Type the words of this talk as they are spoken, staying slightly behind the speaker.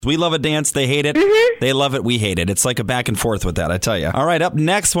We love a dance. They hate it. They love it. We hate it. It's like a back and forth with that, I tell you. All right, up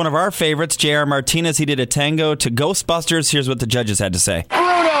next, one of our favorites, J.R. Martinez. He did a tango to Ghostbusters. Here's what the judges had to say.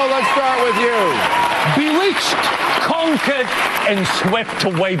 Bruno, let's start with you. Bewitched, conquered, and swept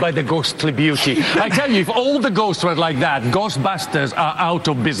away by the ghostly beauty. I tell you, if all the ghosts were like that, Ghostbusters are out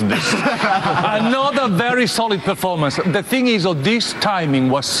of business. Another very solid performance. The thing is, this timing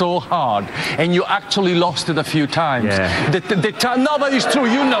was so hard, and you actually lost it a few times. Yeah. No, but it's true.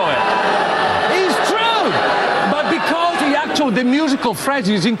 You know it. It's true. But because the musical phrase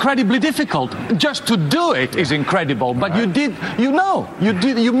is incredibly difficult. Just to do it is incredible. But you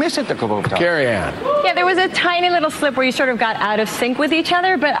miss it a couple of times. Carrie Ann. Yeah, there was a tiny little slip where you sort of got out of sync with each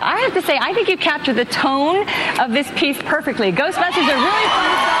other, but I have to say, I think you captured the tone of this piece perfectly. Ghostbusters are really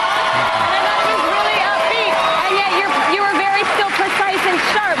fun song, and I thought it was really upbeat, and yet you were very still precise and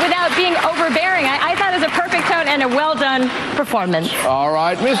sharp without being overbearing. I thought it was a perfect tone and a well-done performance. All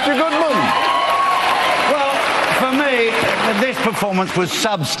right, Mr. Goodman. Well, for me, this performance was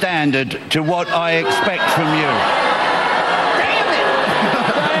substandard to what I expect from you. Damn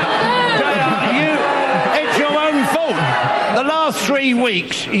it! It's your own fault. The last 3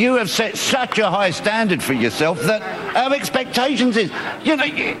 weeks, you have set such a high standard for yourself that our expectations is,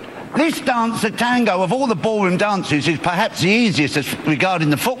 this dance, the tango, of all the ballroom dances, is perhaps the easiest as regarding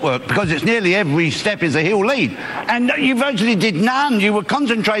the footwork because it's nearly every step is a heel lead. And you virtually did none. You were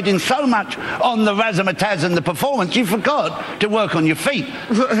concentrating so much on the razzmatazz and the performance, you forgot to work on your feet.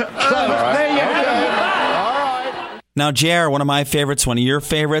 So, there you go. All right. Now, JR, one of my favorites, one of your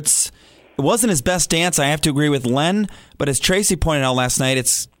favorites. It wasn't his best dance, I have to agree with Len, but as Tracy pointed out last night,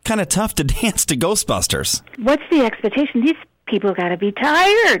 it's kind of tough to dance to Ghostbusters. What's the expectation? These people got to be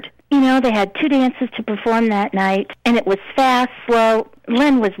tired. They had 2 dances to perform that night, and it was fast, slow.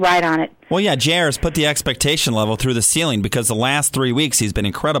 Len was right on it. Well, yeah, JR has put the expectation level through the ceiling because the last 3 weeks he's been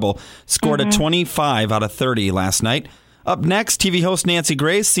incredible. Scored a 25 out of 30 last night. Up next, TV host Nancy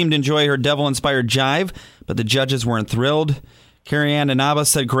Grace seemed to enjoy her devil-inspired jive, but the judges weren't thrilled. Carrie Ann Inaba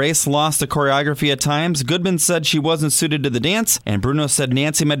said Grace lost the choreography at times. Goodman said she wasn't suited to the dance. And Bruno said,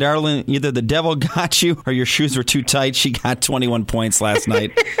 Nancy, my darling, either the devil got you or your shoes were too tight. She got 21 points last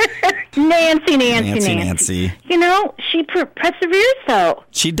night. Nancy. She perseveres, though.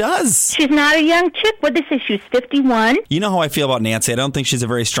 She does. She's not a young chick. What did they say? She's 51. You know how I feel about Nancy. I don't think she's a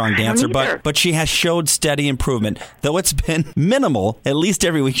very strong dancer, but she has showed steady improvement. Though it's been minimal, at least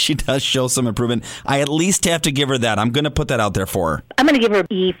every week she does show some improvement. I at least have to give her that. I'm going to put that out there for her. I'm going to give her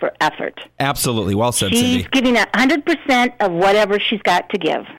E for effort. Absolutely. Well said, Cindy. Cindy. She's giving 100% of whatever she's got to give.